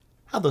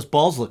How those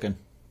balls looking?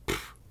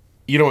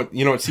 You know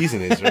what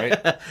season is, right?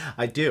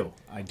 I do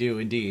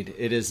indeed.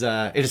 It is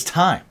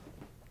time.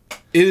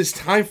 It is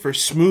time for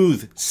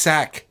smooth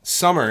sack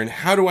summer. And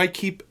how do I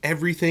keep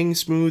everything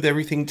smooth,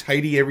 everything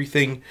tidy,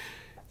 everything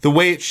the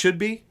way it should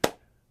be?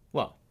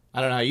 Well,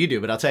 I don't know how you do,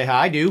 but I'll tell you how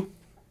I do.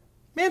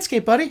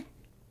 Manscaped, buddy.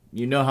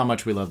 You know how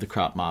much we love the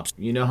crop mops.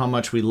 You know how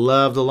much we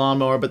love the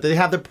lawnmower, but they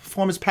have the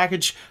Performance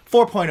Package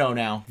 4.0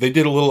 now. They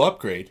did a little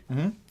upgrade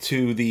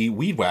to the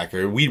Weed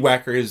Whacker. Weed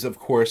Whacker is, of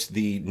course,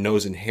 the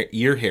nose and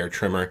ear hair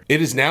trimmer.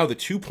 It is now the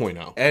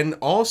 2.0. And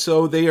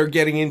also, they are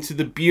getting into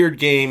the beard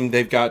game.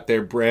 They've got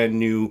their brand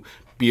new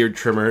beard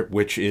trimmer,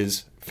 which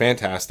is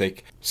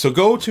fantastic. So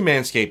go to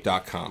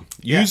manscaped.com.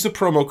 Use the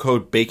promo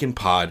code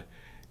BACONPOD,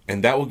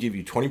 and that will give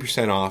you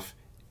 20% off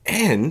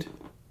and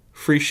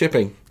free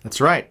shipping. That's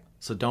right.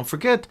 So don't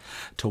forget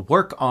to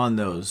work on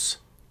those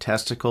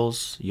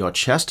testicles, your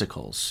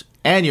chesticles,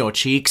 and your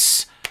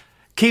cheeks.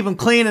 Keep them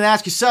clean and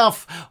ask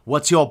yourself,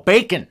 what's your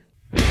bacon?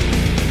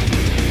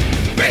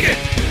 Bacon!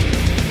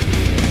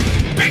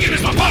 Bacon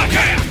is my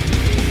podcast!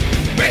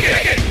 Bacon!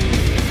 Bacon!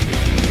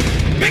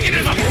 Bacon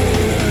is my...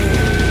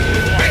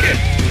 Bacon!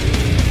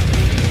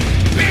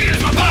 Bacon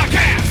is my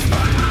podcast!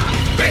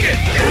 Bacon!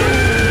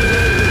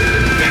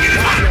 Bacon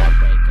is my...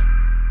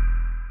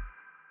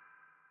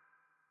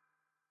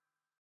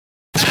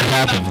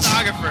 Happens.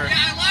 Photographer. Yeah,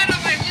 I lied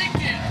on my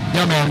LinkedIn.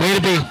 Yo, man, way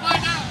to be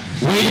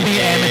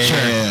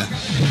amateur.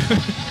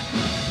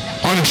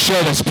 On a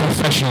show that's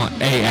professional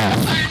AF.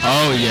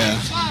 Oh, yeah.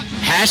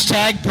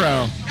 Hashtag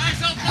pro.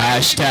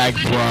 Hashtag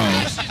pro.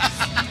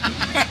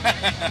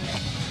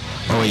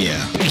 Oh,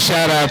 yeah. Big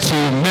shout out to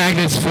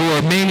Magnets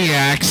for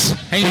Maniacs.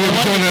 Hey, you know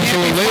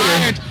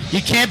what?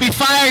 You can't be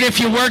fired if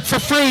you work for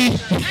free.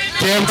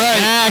 Damn right.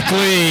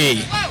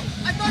 Exactly. Oh,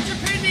 I thought you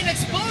paid me an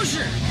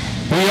exposure.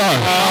 We are.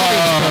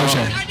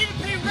 Exposure. I didn't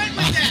pay rent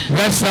with that.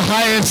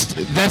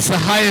 That's the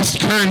highest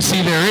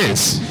currency there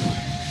is.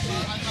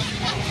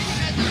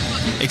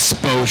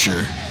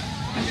 Exposure.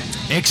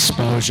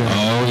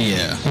 Oh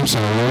yeah. I'm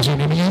sorry, what was your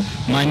name again?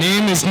 My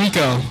name is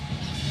Niko.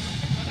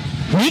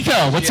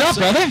 Niko, what's up,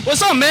 brother?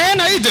 What's up, man?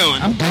 How you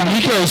doing?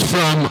 Niko's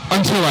from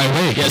Until I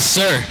Wake. Yes,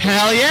 sir.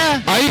 Hell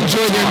yeah. I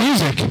enjoy their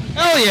music.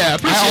 Hell yeah.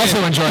 I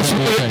also enjoy their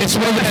music. It's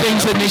one of the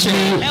things that makes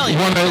me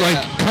want to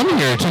come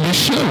here to this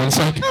show. It's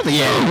like, oh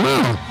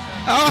wow.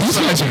 Awesome. These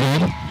guys are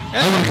good.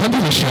 I want to come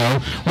to the show.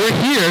 We're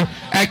here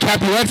at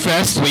Capulet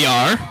Fest. We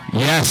are.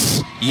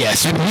 Yes.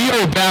 And we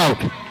are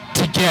about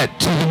to get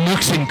to the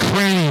nooks and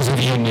crannies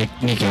of you,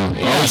 Niko.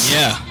 Yes. Oh,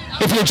 yeah.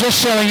 If you're just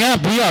showing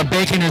up, we are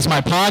Bacon Is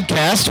My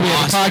Podcast. We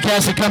have a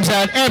podcast that comes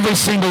out every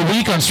single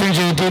week on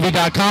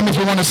StrangerThanDavid.com. If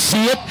you want to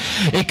see it,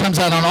 it comes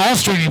out on all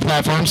streaming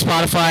platforms,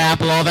 Spotify,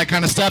 Apple, all that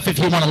kind of stuff. If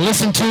you want to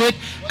listen to it,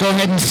 go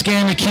ahead and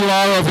scan the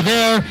QR over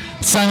there.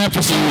 Sign up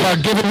for some of our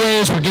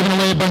giveaways. We're giving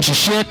away a bunch of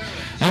shit.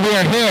 And we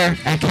are here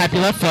at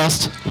Capulet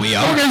Fest. We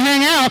are. We're going to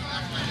hang out.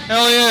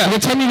 Hell yeah.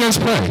 What time do you guys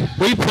play?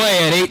 We play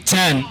at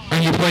 8:10.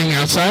 Are you playing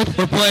outside?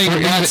 We're playing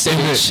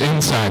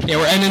inside. Yeah,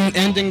 we're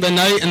ending the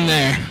night in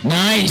there.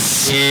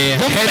 Nice. Yeah.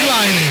 The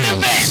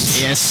headliners.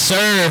 Yes,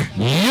 sir.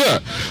 Yeah.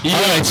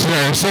 All right,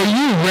 sir. So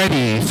you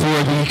ready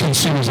for the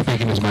consumers of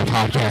Bacon Is My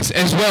Podcast,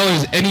 as well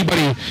as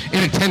anybody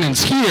in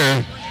attendance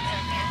here,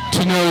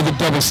 to know the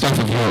double stuff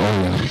of your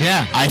Oreo?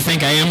 Yeah. I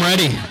think I am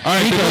ready. All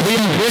right, Niko,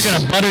 we're going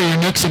to butter your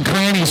nooks and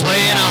crannies.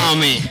 Lay it on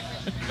me.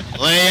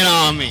 Lay it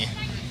on me.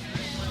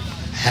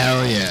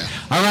 Hell yeah.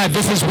 All right,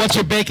 this is What's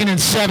Your Bacon in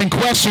 7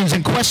 questions.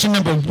 And question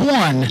number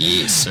 1.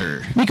 Yes,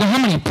 sir. Niko, how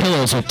many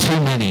pillows are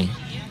too many?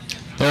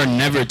 There are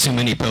never too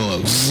many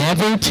pillows.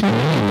 Never too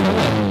many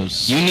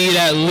pillows. You need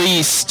at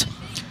least...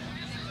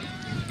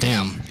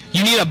 Damn.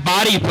 You need a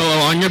body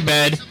pillow on your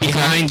bed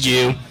behind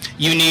you.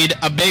 You need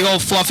a big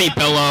old fluffy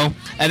pillow.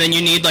 And then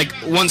you need,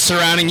 one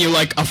surrounding you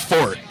like a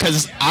fort.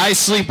 Because I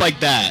sleep like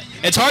that.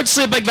 It's hard to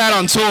sleep like that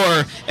on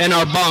tour in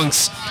our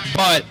bunks,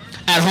 but...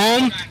 At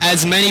home,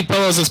 as many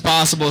pillows as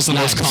possible is the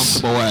most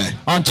comfortable way.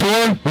 On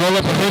tour, roll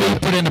up a hoodie,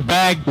 put it in a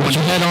bag, put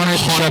your head on it,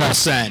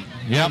 100%.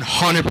 Yep.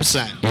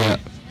 100%. Yeah.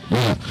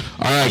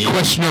 All right,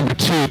 question number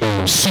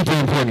 2. Super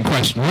important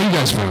question. Where are you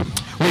guys from?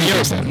 Where are you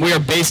guys at? We are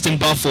based in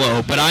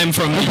Buffalo, but I'm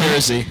from New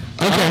Jersey.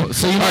 Okay.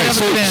 So you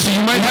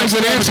might have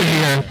an answer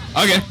here.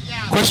 Okay.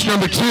 Question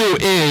number 2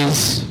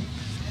 is...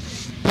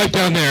 Pipe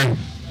down there,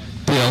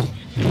 Bill.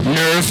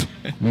 Nerve.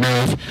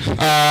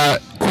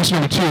 Question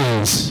number 2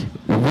 is...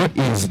 What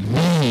is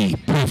the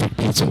perfect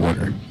pizza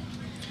order?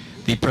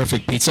 The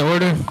perfect pizza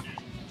order?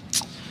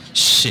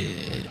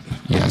 Shit.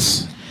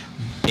 Yes.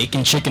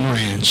 Bacon chicken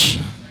ranch.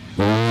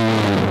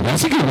 Oh,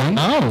 that's a good one.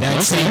 Oh,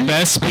 that's the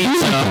best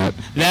pizza.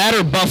 That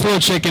or buffalo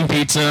chicken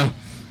pizza,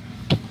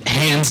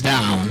 hands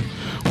down.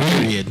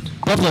 Period.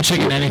 Buffalo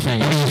chicken,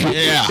 anything. I mean,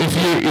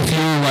 if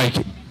you're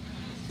like,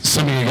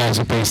 some of you guys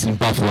are based in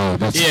Buffalo,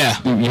 that's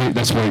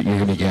what you're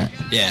gonna get.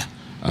 Yeah.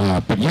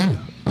 But yeah.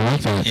 I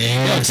like that.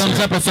 Yeah, thumbs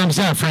up or thumbs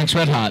down, Frank's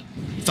Red Hot.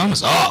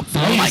 Thumbs up.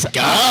 Oh my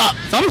god.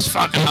 Thumbs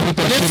fucking up.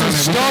 But it's a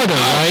starter,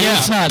 right? Yeah.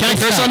 It's not, can I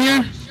curse on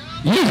here?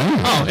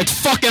 Yeah. Oh, it's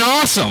fucking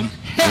awesome.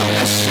 Hell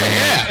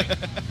yeah.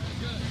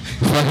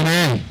 Fucking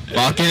A.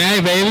 Fucking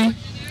A, baby.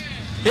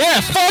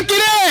 Yeah, fucking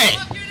A.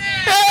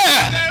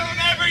 Yeah.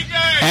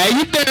 How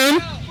you doing?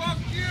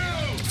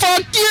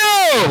 Fuck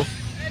you.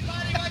 Hey,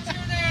 buddy, what's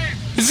your name?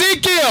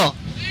 Ezekiel.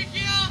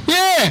 Ezekiel?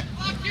 Yeah.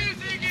 Fuck you,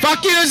 Ezekiel.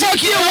 Fuck you,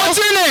 Ezekiel. What's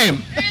your name?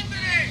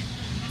 Anthony.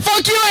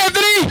 Fuck you,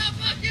 Anthony. No,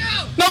 fuck you.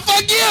 No,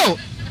 fuck you.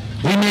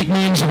 We make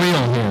memes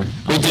real here.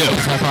 We do.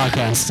 It's our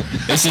podcast.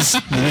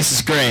 This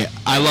is great.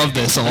 I love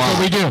this a lot. That's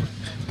what we do.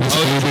 That's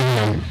what we do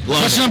here.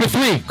 Question number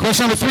 3.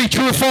 Question number 3.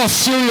 True or false?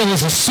 Cereal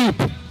is a soup.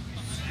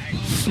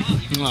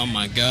 Oh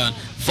my God.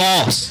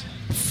 False.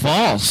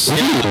 False.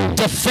 Yeah.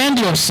 Defend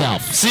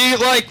yourself. See,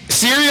 like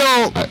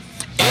cereal. I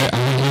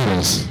hear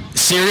this.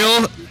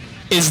 Cereal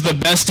is the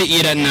best to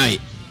eat at night.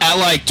 At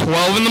like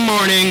 12 in the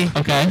morning.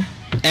 Okay.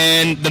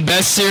 And the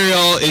best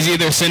cereal is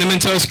either Cinnamon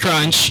Toast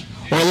Crunch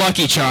or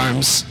Lucky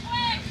Charms.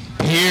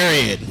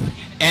 Period.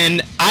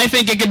 And I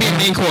think it could be a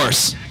main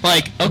course.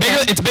 Like,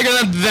 it's bigger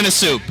than a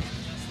soup.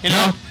 You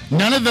know?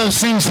 None of those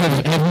things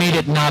have made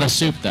it not a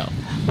soup, though.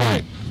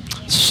 Right.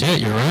 Shit,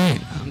 you're right.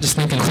 I'm just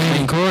thinking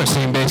main course.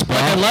 Same baseball.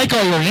 Like, I like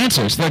all your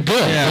answers. They're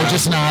good. Yeah. They're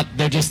just not.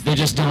 They just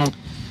don't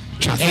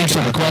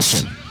answer the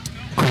question.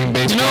 Cream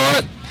baseball. You know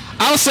what?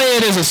 I'll say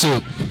it is a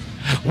soup.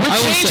 We're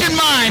changing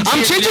minds.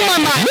 I'm changing my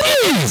mind.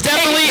 It's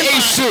definitely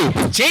a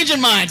soup. Changing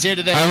minds here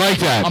today. I like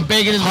that. I'm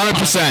begging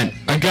 100%.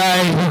 A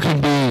guy who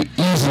can be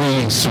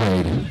easily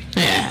swayed.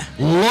 Yeah.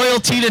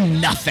 Loyalty to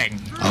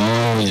nothing.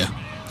 Oh yeah.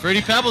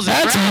 Fruity Pebbles is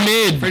That's rap.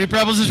 mid. Fruity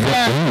Pebbles is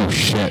rap. Oh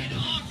shit.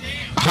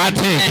 Hot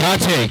take. Hot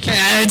take.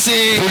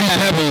 Fruity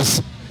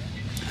Pebbles.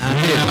 I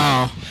don't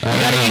know.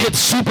 You gotta eat it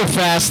super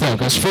fast though,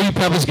 because Fruity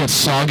Pebbles get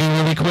soggy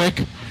really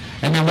quick,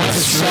 and then once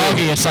it's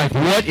soggy, it's like,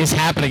 what is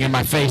happening in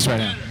my face right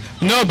now?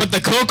 No, but the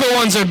cocoa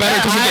ones are better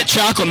because you get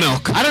chocolate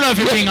milk. I don't know if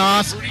you're being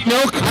honest.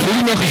 Milk.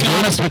 Fruity milk is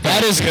honest with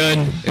that. That is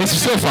good. It's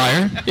still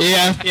fire.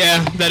 Yeah,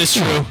 that is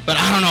true. But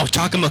I don't know.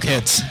 Chocolate milk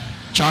hits.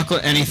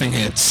 Chocolate, anything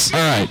hits. All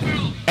right.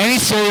 Any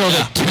cereal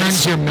that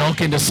turns your milk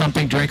into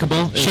something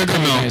drinkable, sugar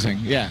milk. Amazing.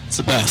 Yeah, it's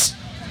the best.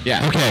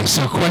 Yeah. Okay,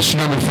 so question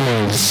number 4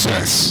 is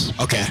this.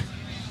 Okay.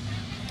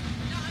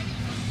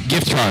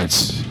 Gift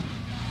cards.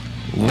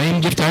 Lame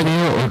gift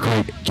idea or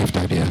great gift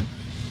idea?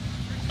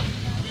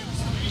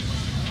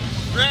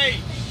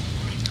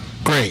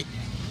 Great.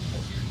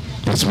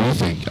 That's what I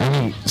think. I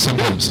mean,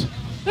 sometimes.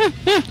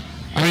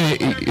 I mean,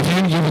 if you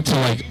can give it to,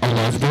 like, a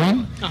loved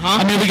one.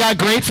 I mean, we got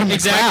great from the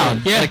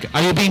crowd. Yeah. Like,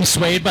 are you being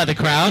swayed by the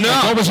crowd? No.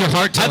 Like, what was your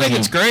heart telling you? I think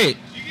it's great.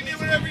 You can do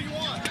whatever you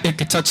want. It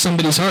could touch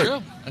somebody's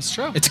heart. That's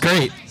true. It's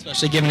great.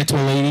 Especially giving it to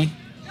a lady,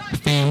 a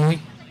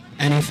family,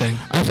 anything.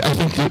 I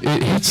think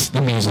it hits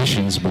the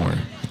musicians more.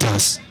 It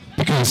does.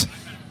 Because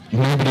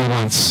nobody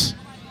wants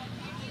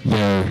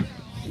their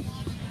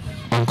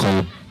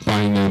uncle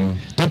buying them.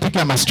 Don't pick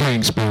out my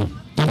strings, bro.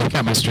 Don't pick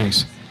out my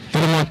strings. You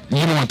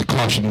don't want the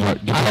caution guitar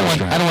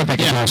strap. I don't want that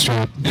guitar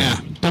strap. Yeah.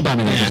 Don't buy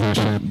me that guitar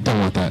strap. Don't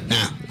want that.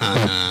 Yeah.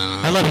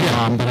 I love you,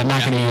 Mom, but I'm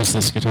not going to use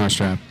this guitar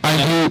strap.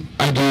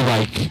 I do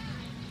like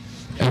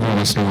every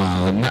once in a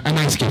while a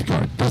nice gift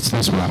card. That's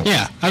what I want.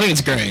 Yeah, I think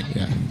it's great.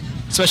 Yeah.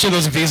 Especially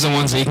those Visa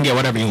ones that you can get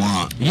whatever you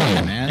want.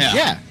 Yeah, man.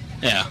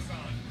 Yeah.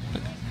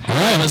 All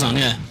right. Amazon,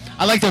 yeah.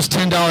 I like those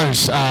 $10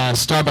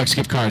 Starbucks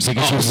gift cards. They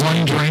get you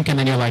one drink, and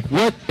then you're like,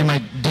 what am I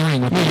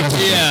doing with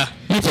this? Yeah.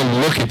 You have to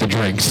look at the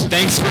drinks.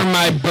 Thanks for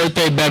my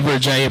birthday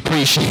beverage. I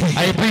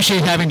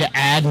appreciate having to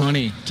add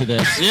money to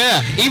this.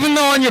 Yeah. Even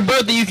though on your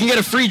birthday you can get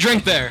a free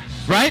drink there.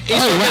 Right?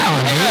 Oh,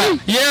 wow. Really?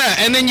 Yeah,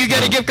 and then you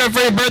get a gift card for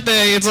your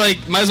birthday. It's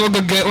like, might as well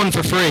go get one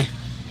for free.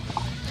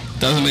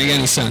 Doesn't make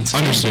any sense.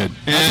 Understood.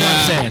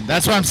 Yeah.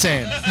 That's what I'm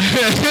saying.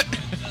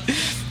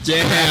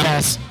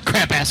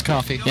 Crap ass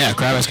coffee. Yeah,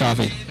 crap ass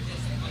coffee.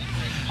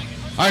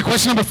 All right,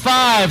 question number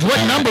 5.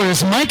 What number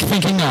is Mike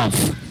thinking of?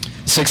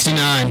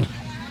 69.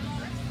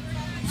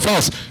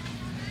 False.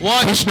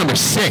 What? Question number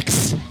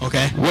 6.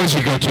 Okay. What is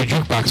your go-to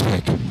jukebox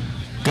pick?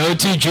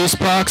 Go-to juice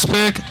box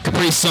pick?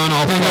 Capri Sun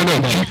all day. No.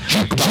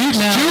 Jukebox.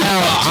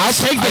 I'll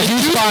take the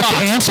juice box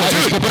answer.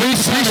 Capri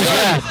Sun.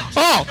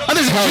 Oh,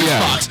 there's a juice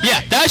box.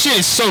 Yeah, that shit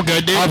is so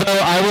good, dude. Although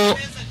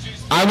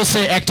I will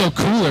say Ecto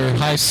Cooler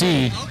High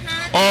C.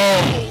 Okay.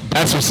 Oh,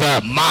 that's what's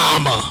up,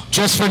 mama.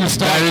 Just for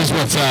nostalgia. That is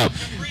what's up.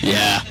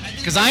 Yeah.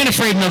 Because I ain't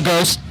afraid no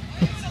ghost.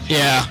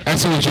 Yeah.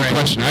 That's a legit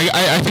question.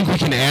 I think we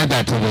can add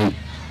that to the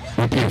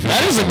repeat.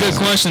 That is a good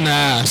question to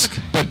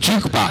ask. But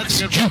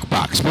jukebox.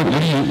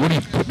 What do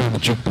you put on the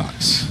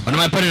jukebox? What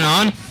am I putting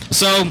on?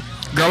 So,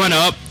 growing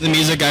up, the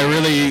music I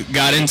really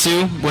got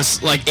into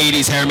was like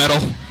 80s hair metal.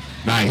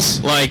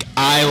 Nice. Like,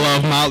 I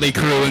love Motley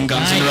Crue and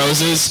Guns N'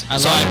 Roses.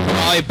 I'd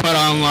probably put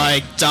on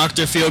like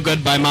Dr.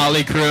 Feelgood by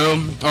Motley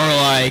Crue or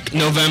like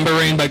November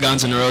Rain by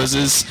Guns N'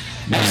 Roses.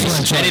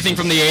 Nice. Anything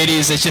from the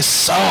 80s, it's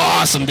just so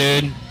awesome,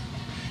 dude.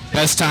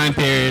 Best time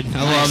period.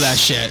 I love that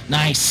shit.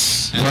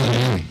 Nice.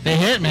 They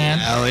hit, man.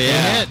 Hell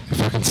yeah. They hit.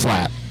 Fucking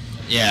slap.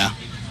 Yeah.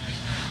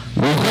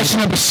 Question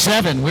number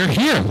 7. We're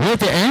here. We're at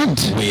the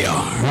end. We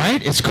are.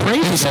 Right? It's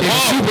crazy.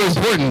 It's super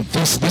important.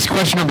 This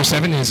question number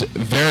 7 is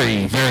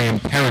very, very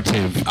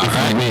imperative. All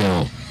right.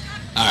 Real.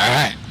 All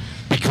right.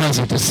 Because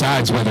it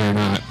decides whether or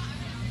not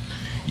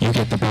you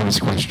get the bonus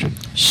question.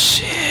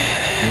 Shit.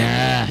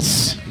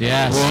 Yes.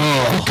 Yes.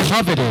 Whoa. The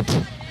coveted.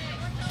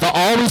 The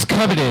always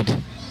coveted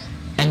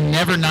and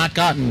never not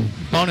gotten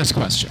bonus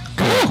question.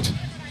 Correct.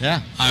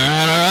 Yeah. All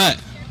right.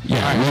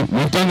 Yeah,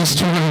 we've done this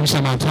 200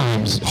 some odd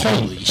times.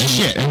 Holy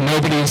shit. And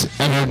nobody's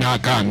ever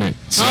not gotten it.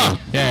 So,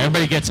 Yeah,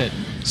 everybody gets it.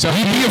 So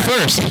you do it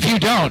first. If you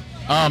don't,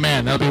 oh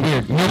man, that'll be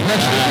weird. No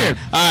pressure. Weird.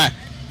 All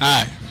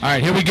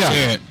right. Here we go. Do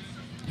it.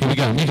 Here we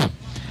go, Niko.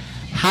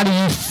 How do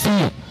you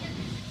feel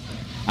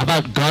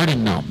about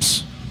garden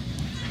gnomes?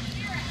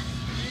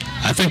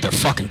 I think they're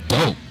fucking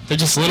dope. They're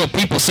just little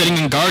people sitting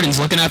in gardens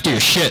looking after your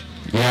shit.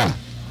 Yeah.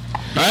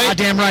 Right?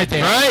 Goddamn right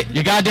they are. Right?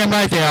 You're goddamn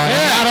right they are.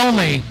 Yeah.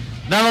 And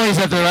not only is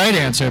that the right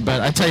answer,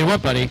 but I tell you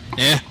what, buddy,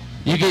 Yeah.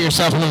 you get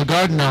yourself a little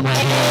garden gnome right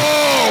here.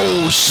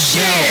 Oh,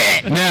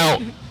 shit. Now,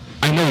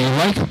 I know you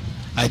like them.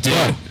 I do.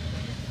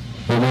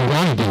 But what we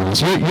want to do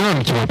is, you're on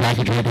a tour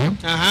package right now.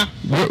 Uh-huh.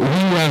 What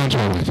are you on a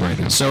tour with right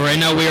now? So right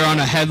now we are on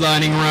a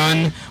headlining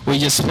run. We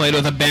just played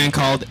with a band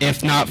called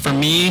If Not For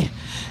Me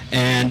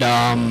and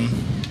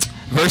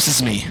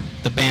Versus Me,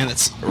 the band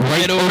that's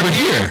right over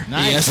here.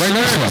 Nice. Yes, Right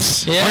next to sir.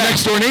 us. Yeah. Our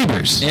next door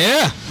neighbors.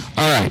 Yeah.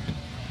 All right.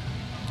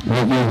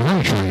 What we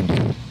want to try and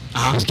do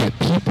is get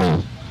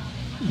people.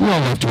 We all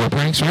love tour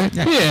pranks, right?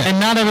 Yeah. And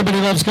not everybody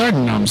loves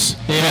garden gnomes.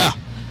 Yeah.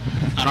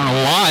 I don't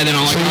know why they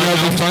don't like So you know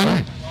what'd be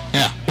fun?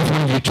 Yeah. If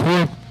one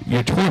of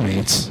your tour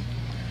mates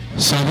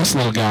saw this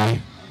little guy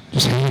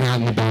just hanging out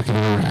in the back of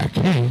the rack,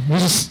 hey, you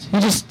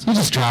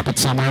just drop it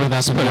somewhere with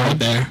us and Put it right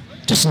there.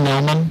 Just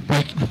gnome him,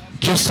 like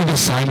just to the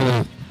side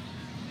of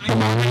the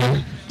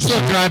monitor. Still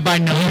drive-by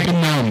gnome. You've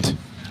been gnomed.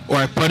 Or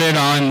I put it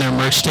on their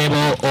merch table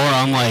or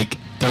on like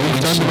the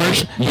done the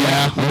merch?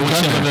 Yeah, We've the done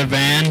windshield of that. the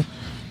van.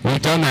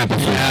 We've done that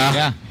before. Yeah.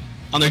 Yeah.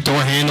 On their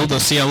door handle, they'll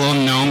see a little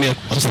gnome. Be like,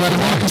 Just let him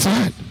walk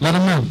aside. Let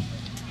him know.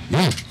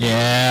 Yeah.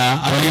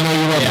 Yeah. Let him know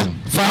you love Yeah. him.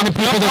 Find the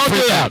people that I'll do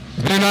freak that. out.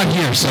 They're not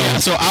here, so. Yeah,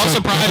 so I'll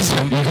surprise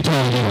them. You can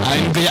totally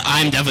do that.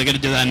 I'm definitely gonna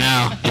do that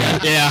now.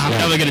 Yeah, I'm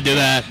definitely gonna do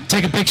that.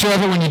 Take a picture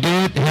of it when you do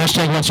it.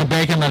 Hashtag what's your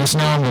bacon. Let us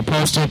know and we'll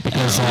post it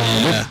because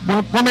yeah.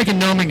 we're making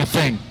gnoming a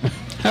thing.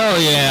 Hell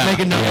yeah.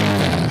 Making gnoming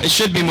a thing. It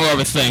should be more of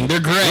a thing. They're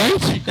great.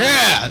 Right?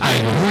 Yeah. I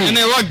agree. And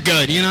they look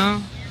good, you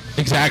know?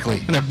 Exactly.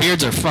 And their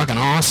beards are fucking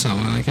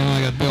awesome. Like, you know,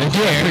 like a Bill They do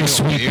have Hair pretty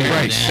sweet beard.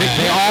 beards. Yeah.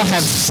 They all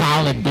have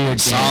solid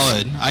beards.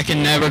 Solid. I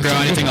can never grow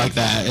anything like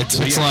that.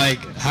 It's like,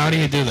 how do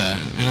you do that,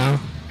 you know?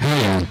 Hell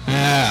yeah.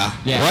 Yeah.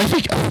 Yeah. Well,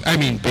 I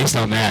think, based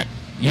on that,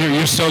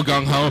 you're so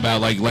gung-ho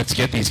about, like, let's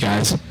get these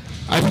guys.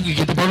 I think you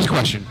get the bonus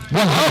question.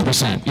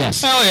 100%.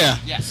 Yes. Hell yeah.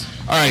 Yes.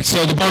 All right,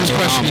 so the bonus Yeah.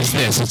 question is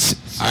this.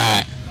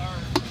 Alright.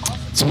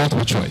 It's a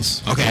multiple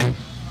choice. Okay.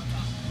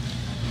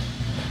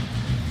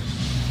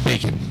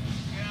 Bacon.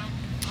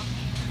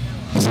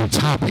 Is it a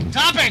topping?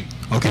 Topping!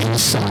 Okay. Is it a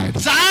side?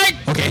 Side!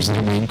 Or Okay. is it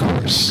a main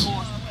course?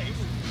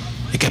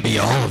 It could be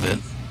all of it.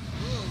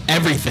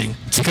 Everything.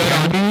 It's good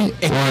Can on it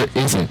be,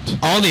 or is it?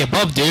 all the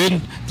above,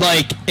 dude.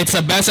 Like, it's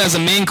the best as a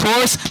main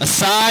course, a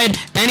side,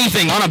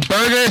 anything on a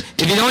burger.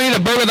 If you don't eat a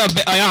burger,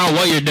 I don't know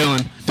what you're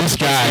doing. This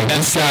guy.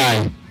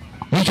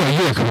 Niko,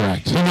 you are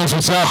correct. He knows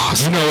what's up.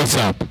 You know what's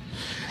up.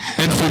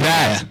 And for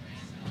that,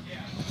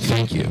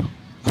 thank you.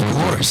 Of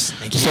course.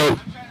 Thank you. So,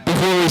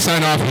 before we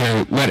sign off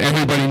here, let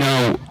everybody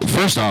know,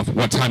 first off,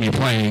 what time you're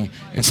playing,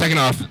 and second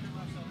off,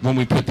 when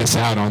we put this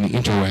out on the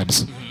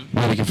interwebs,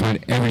 where we can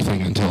find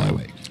everything Until I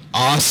Wake.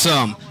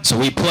 Awesome. So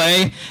we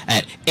play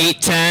at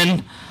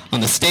 8:10 on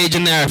the stage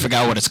in there. I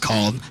forgot what it's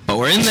called, but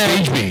we're in there.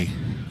 Stage B.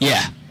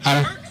 Yeah.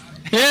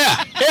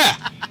 Yeah.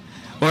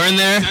 We're in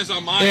there.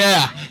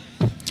 Yeah.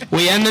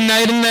 We end the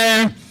night in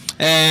there,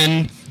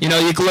 and you know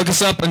you can look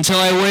us up Until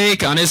I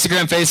Wake on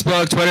Instagram,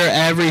 Facebook, Twitter,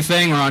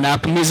 everything. We're on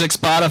Apple Music,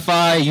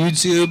 Spotify,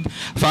 YouTube.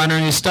 Find our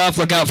new stuff.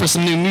 Look out for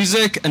some new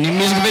music. A new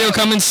music video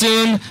coming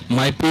soon.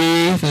 Might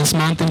be this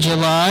month in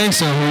July.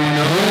 So who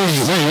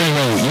knows?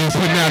 Wait. You're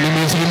putting out new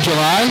music in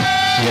July?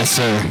 Yes,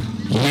 sir.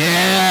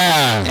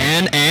 Yeah.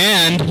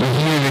 And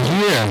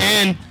You're here.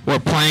 and we're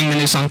playing the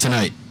new song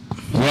tonight.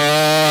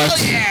 What?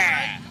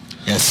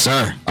 Yes,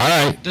 sir. All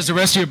right. Does the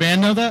rest of your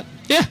band know that?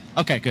 Yeah.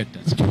 Okay, good.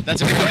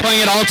 That's We're okay.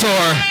 playing it all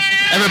tour.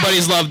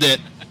 Everybody's loved it.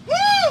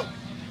 Woo!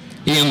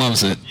 Ian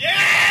loves it. Yeah!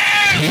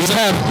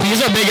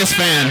 He's our biggest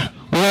fan.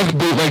 We'll have a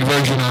bootleg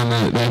version on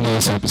the end of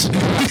this episode.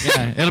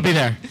 Yeah, it'll be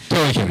there.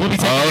 Totally kidding. We'll be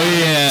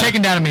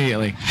taken down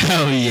immediately.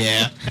 Hell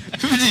yeah.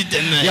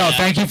 Yo,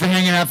 thank you for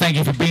hanging out. Thank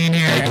you for being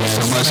here. Thank you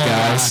so much,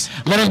 guys.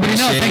 Let everybody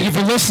know. Appreciate Thank it. you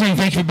for listening.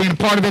 Thank you for being a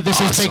part of it.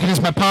 This is Awesome. Bacon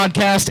is my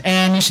podcast,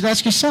 and you should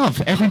ask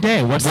yourself every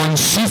day, what's One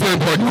super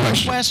important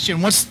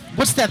question. What's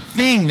that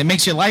thing that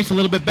makes your life a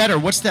little bit better?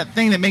 What's that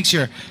thing that makes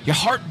your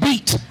heart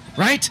beat,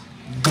 right?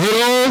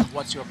 Good old.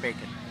 What's your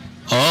bacon?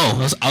 Oh,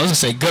 I was gonna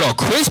say good old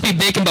crispy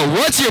bacon, but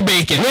what's your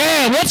bacon?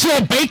 Yeah, what's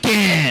your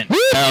bacon?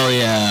 Hell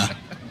yeah.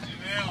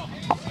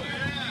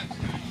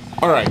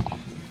 All right,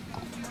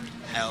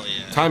 Hell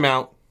yeah. time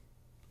out.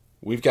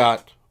 We've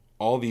got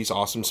all these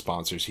awesome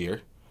sponsors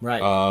here.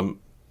 Right.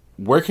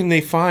 where can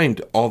they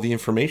find all the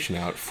information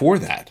out for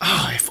that?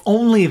 Oh, if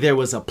only there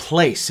was a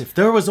place. If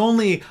there was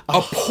only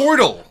a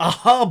portal. A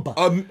hub.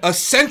 A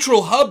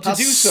central hub to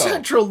do so. A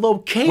central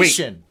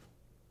location. Wait,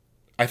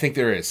 I think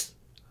there is.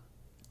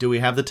 Do we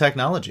have the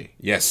technology?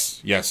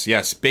 Yes.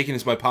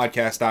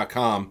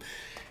 Baconismypodcast.com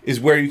is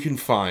where you can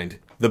find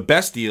the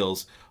best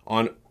deals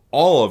on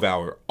all of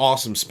our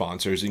awesome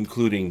sponsors,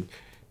 including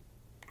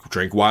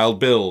Drink Wild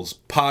Bills,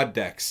 Pod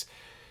Decks,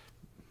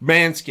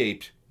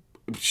 Manscaped,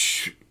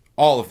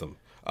 all of them.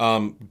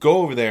 Go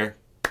over there,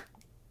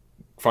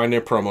 find their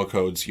promo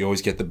codes. You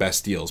always get the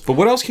best deals. But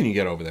what else can you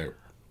get over there?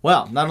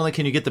 Well, not only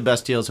can you get the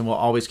best deals, and we'll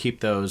always keep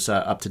those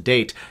up to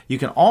date, you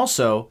can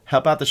also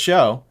help out the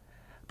show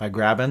by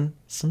grabbing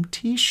some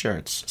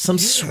t-shirts, some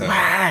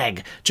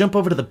swag. Jump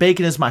over to the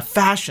Bacon is My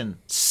Fashion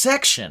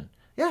section.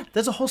 Yeah,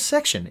 there's a whole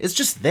section. It's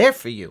just there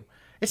for you.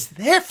 It's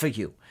there for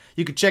you.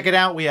 You can check it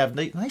out. We have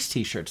nice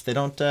t-shirts. They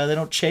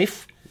don't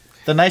chafe.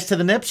 They're nice to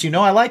the nips. You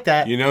know I like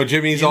that. You know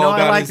Jimmy's all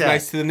about his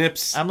nice to the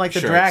nips. I'm like the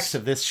shirts. Drax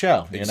of this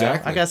show. You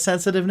know? I got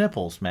sensitive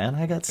nipples, man.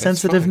 I got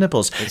sensitive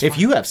nipples. If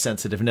you have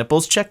sensitive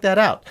nipples, check that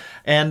out.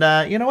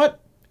 And you know what?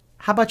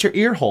 How about your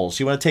ear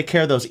holes? You want to take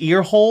care of those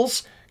ear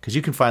holes? Because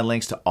you can find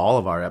links to all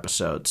of our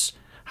episodes.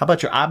 How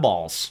about your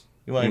eyeballs?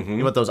 You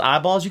want those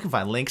eyeballs? You can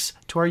find links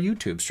to our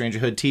YouTube,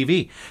 Strangerhood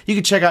TV. You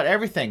can check out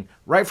everything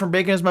right from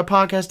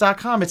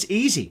baconismypodcast.com. It's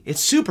easy. It's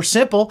super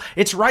simple.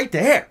 It's right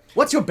there.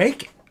 What's your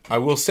bacon? I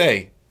will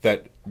say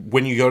that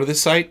when you go to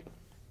this site,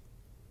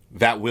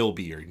 that will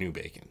be your new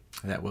bacon.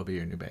 That will be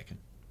your new bacon.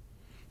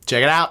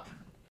 Check it out.